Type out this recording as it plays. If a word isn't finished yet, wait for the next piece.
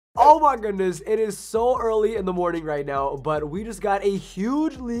Oh my goodness, it is so early in the morning right now, but we just got a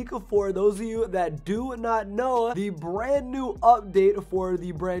huge leak for those of you that do not know. The brand new update for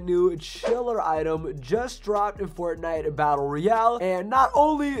the brand new chiller item just dropped in Fortnite Battle Royale, and not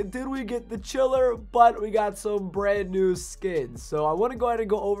only did we get the chiller, but we got some brand new skins. So I want to go ahead and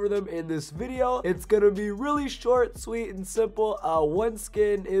go over them in this video. It's going to be really short, sweet, and simple. One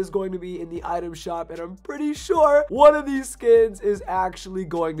skin is going to be in the item shop, and I'm pretty sure one of these skins is actually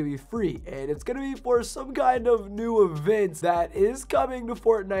going to be free, and it's going to be for some kind of new event that is coming to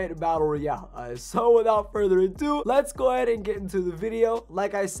Fortnite Battle Royale. So without further ado, let's go ahead and get into the video.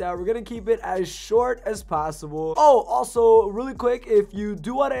 Like I said, we're going to keep it as short as possible. Oh, also really quick, if you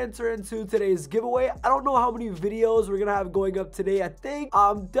do want to enter into today's giveaway, I don't know how many videos we're going to have going up today. I think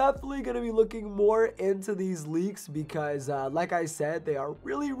I'm definitely going to be looking more into these leaks because like I said, they are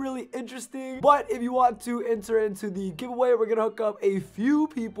really interesting. But if you want to enter into the giveaway, we're going to hook up a few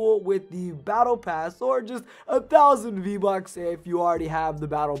people with the battle pass, or just 1,000 V-Bucks if you already have the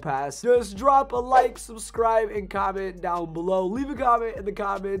battle pass. Just drop a like, subscribe, and comment down below. Leave a comment in the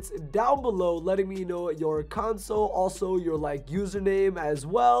comments down below letting me know your console, also your username as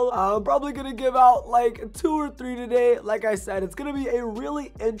well. I'm probably gonna give out 2 or 3 today. Like I said, it's gonna be a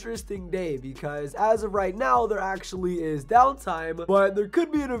really interesting day because as of right now there actually is downtime, but there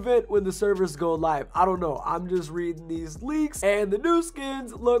could be an event when the servers go live. I don't know, I'm just reading these leaks and the new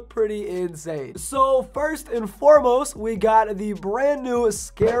skins look pretty insane. So first and foremost, we got the brand new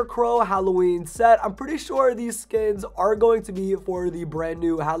Scarecrow Halloween set. I'm pretty sure these skins are going to be for the brand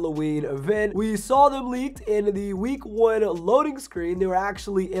new Halloween event. We saw them leaked in the week 1 loading screen. They were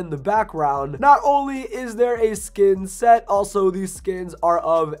actually in the background. Not only is there a skin set, also these skins are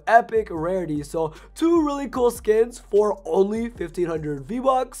of epic rarity. So 2 really cool skins for only 1,500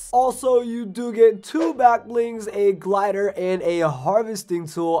 V-Bucks. Also, you do get 2 back blings, a glider, and a harvesting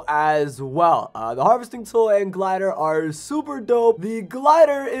tool as well. The harvesting tool and glider are super dope. The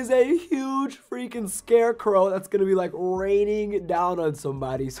glider is a huge freaking scarecrow that's gonna be raining down on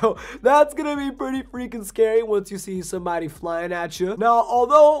somebody, so that's gonna be pretty freaking scary once you see somebody flying at you. Now,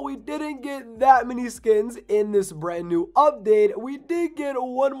 although we didn't get that many skins in this brand new update, we did get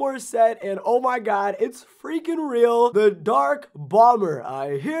one more set, and oh my god, it's freaking real. The Dark Bomber.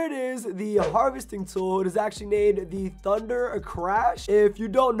 Here it is, the harvesting tool. It is actually named the Thunder Crash. If you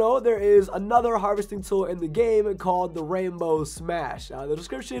don't know, there is another harvesting tool in the game called the Rainbow Smash. The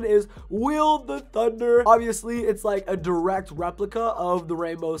description is wield the thunder. Obviously, it's a direct replica of the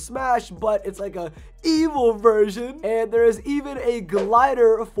Rainbow Smash, but it's a evil version, and there is even a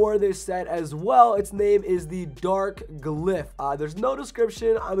glider for this set as well. Its name is the Dark Glyph. There's no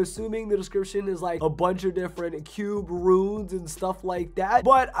description. I'm assuming the description is a bunch of different cube runes and stuff like that,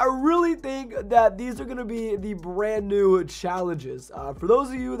 but I really think that these are going to be the brand new challenges. For those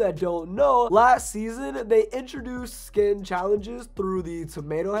of you that don't know, last season they introduced skin challenges through the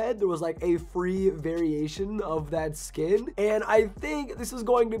tomato head. There was a free variation of that skin, and I think this is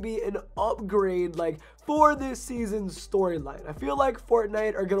going to be an upgrade for this season's storyline. I feel like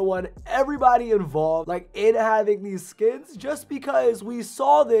Fortnite are gonna want everybody involved in having these skins, just because we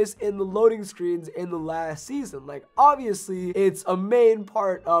saw this in the loading screens in the last season. Obviously it's a main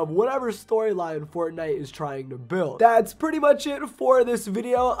part of whatever storyline Fortnite is trying to build. That's pretty much it for this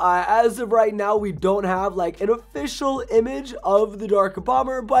video. As of right now, we don't have an official image of the Dark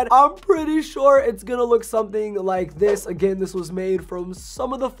Bomber, but I'm pretty sure it's gonna look something like this. Again, this was made from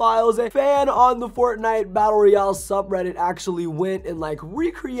some of the files a fan on the Fortnite Battle Royale subreddit actually went and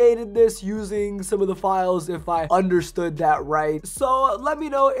recreated this using some of the files, if I understood that right. So let me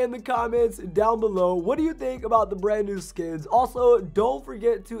know in the comments down below, what do you think about the brand new skins? Also, don't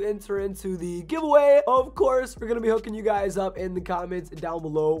forget to enter into the giveaway. Of course, we're gonna be hooking you guys up in the comments down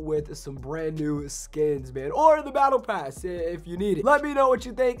below with some brand new skins, man, or the battle pass if you need it. Let me know what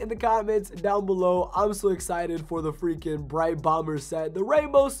you think in the comments down below. I'm so excited for the freaking Bright Bomber set. The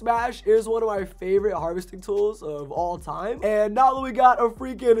Rainbow Smash is one of my favorite harvesting tools of all time, and now that we got a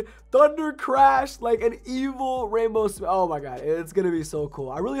freaking Thunder Crash, an evil Rainbow Smash, oh my god, it's gonna be so cool.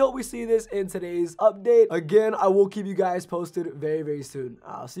 I really hope we see this in today's update. Again, I will keep you guys posted very soon.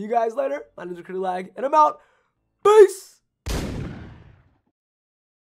 I'll see you guys later. My name is Lag, and I'm out. Peace.